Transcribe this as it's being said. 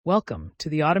Welcome to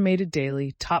the Automated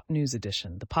Daily Top News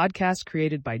Edition, the podcast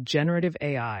created by Generative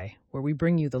AI, where we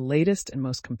bring you the latest and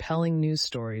most compelling news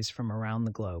stories from around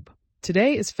the globe.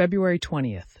 Today is February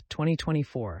 20th,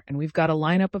 2024, and we've got a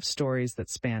lineup of stories that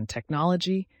span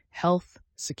technology, health,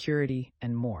 security,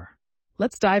 and more.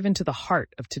 Let's dive into the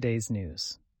heart of today's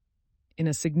news. In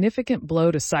a significant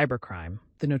blow to cybercrime,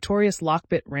 the notorious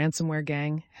Lockbit ransomware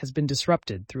gang has been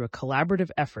disrupted through a collaborative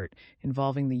effort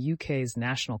involving the UK's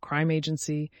National Crime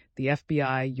Agency, the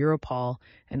FBI, Europol,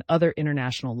 and other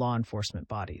international law enforcement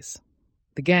bodies.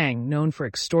 The gang, known for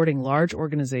extorting large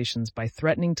organizations by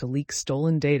threatening to leak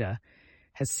stolen data,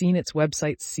 has seen its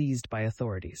website seized by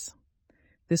authorities.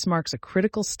 This marks a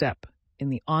critical step in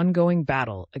the ongoing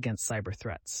battle against cyber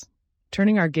threats.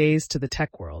 Turning our gaze to the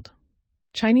tech world,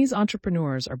 Chinese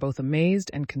entrepreneurs are both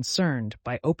amazed and concerned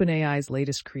by OpenAI's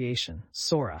latest creation,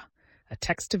 Sora, a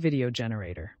text-to-video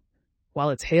generator. While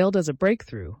it's hailed as a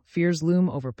breakthrough, fears loom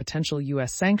over potential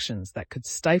U.S. sanctions that could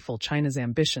stifle China's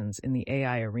ambitions in the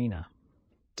AI arena.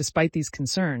 Despite these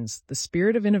concerns, the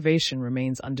spirit of innovation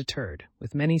remains undeterred,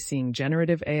 with many seeing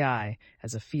generative AI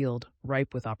as a field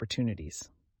ripe with opportunities.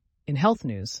 In health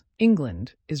news,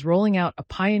 England is rolling out a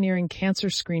pioneering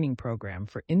cancer screening program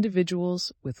for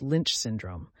individuals with Lynch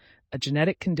syndrome, a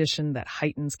genetic condition that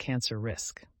heightens cancer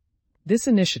risk. This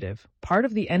initiative, part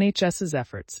of the NHS's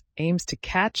efforts, aims to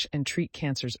catch and treat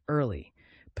cancers early,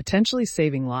 potentially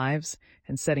saving lives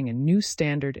and setting a new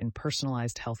standard in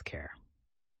personalized healthcare.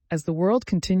 As the world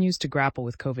continues to grapple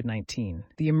with COVID-19,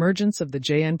 the emergence of the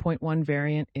JN.1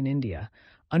 variant in India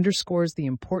underscores the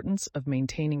importance of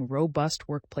maintaining robust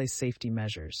workplace safety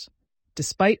measures.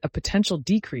 Despite a potential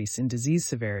decrease in disease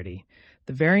severity,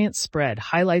 the variant's spread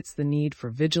highlights the need for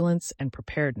vigilance and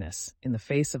preparedness in the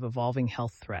face of evolving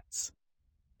health threats.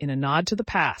 In a nod to the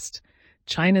past,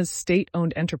 China's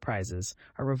state-owned enterprises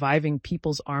are reviving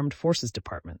People's Armed Forces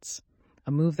departments,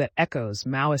 a move that echoes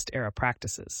Maoist-era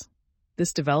practices.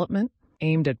 This development,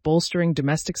 aimed at bolstering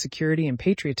domestic security and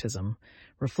patriotism,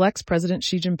 reflects President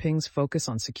Xi Jinping's focus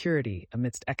on security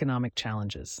amidst economic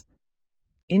challenges.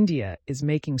 India is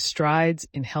making strides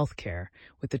in healthcare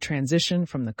with the transition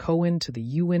from the CoWIN to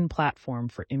the UWIN platform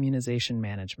for immunization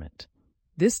management.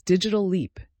 This digital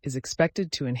leap is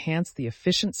expected to enhance the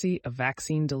efficiency of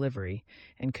vaccine delivery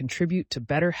and contribute to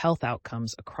better health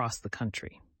outcomes across the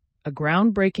country. A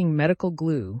groundbreaking medical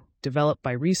glue developed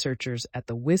by researchers at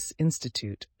the Wyss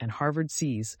Institute and Harvard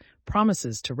Seas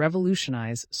promises to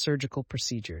revolutionize surgical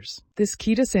procedures. This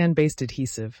chitosan-based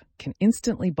adhesive can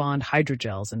instantly bond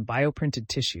hydrogels and bioprinted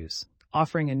tissues,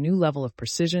 offering a new level of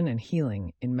precision and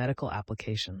healing in medical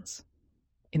applications.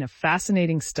 In a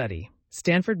fascinating study,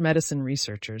 Stanford medicine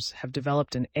researchers have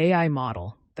developed an AI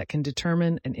model that can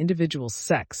determine an individual's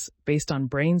sex based on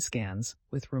brain scans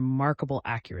with remarkable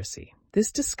accuracy.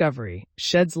 This discovery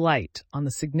sheds light on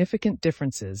the significant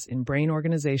differences in brain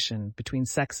organization between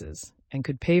sexes and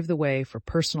could pave the way for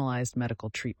personalized medical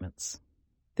treatments.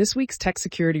 This week's Tech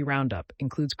Security Roundup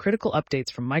includes critical updates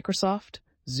from Microsoft,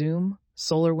 Zoom,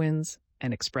 SolarWinds,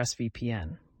 and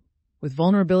ExpressVPN. With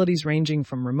vulnerabilities ranging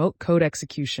from remote code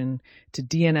execution to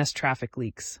DNS traffic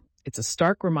leaks, it's a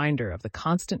stark reminder of the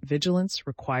constant vigilance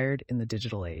required in the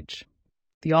digital age.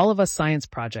 The All of Us Science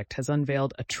Project has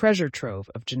unveiled a treasure trove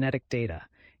of genetic data,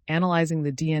 analyzing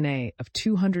the DNA of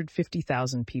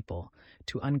 250,000 people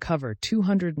to uncover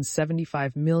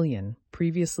 275 million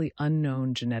previously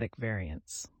unknown genetic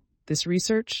variants. This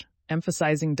research,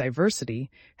 emphasizing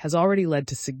diversity, has already led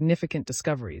to significant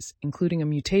discoveries, including a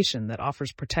mutation that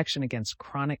offers protection against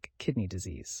chronic kidney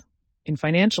disease. In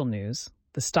financial news,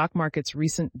 the stock market's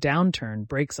recent downturn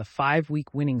breaks a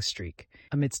 5-week winning streak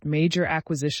amidst major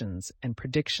acquisitions and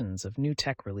predictions of new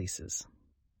tech releases.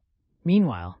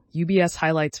 Meanwhile, UBS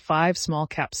highlights 5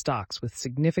 small-cap stocks with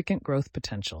significant growth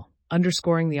potential,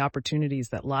 underscoring the opportunities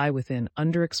that lie within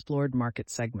underexplored market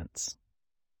segments.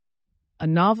 A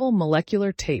novel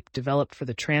molecular tape developed for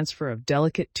the transfer of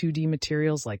delicate 2D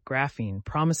materials like graphene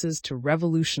promises to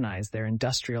revolutionize their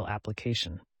industrial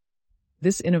application.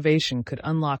 This innovation could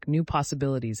unlock new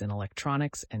possibilities in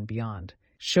electronics and beyond,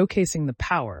 showcasing the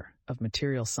power of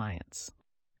material science.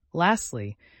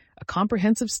 Lastly, a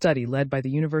comprehensive study led by the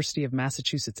University of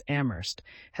Massachusetts Amherst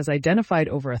has identified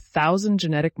over 1,000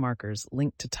 genetic markers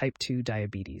linked to type 2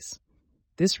 diabetes.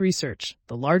 This research,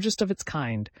 the largest of its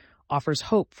kind, offers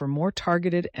hope for more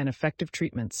targeted and effective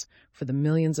treatments for the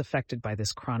millions affected by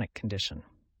this chronic condition.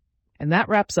 And that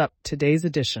wraps up today's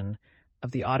edition of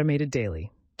the Automated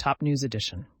Daily Top News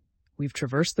Edition. We've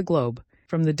traversed the globe,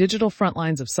 from the digital front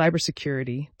lines of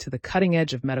cybersecurity to the cutting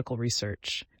edge of medical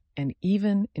research, and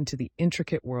even into the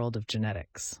intricate world of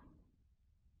genetics.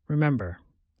 Remember,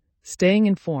 Staying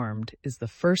informed is the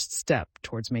first step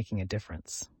towards making a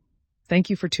difference. Thank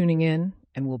you for tuning in,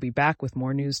 and we'll be back with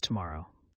more news tomorrow.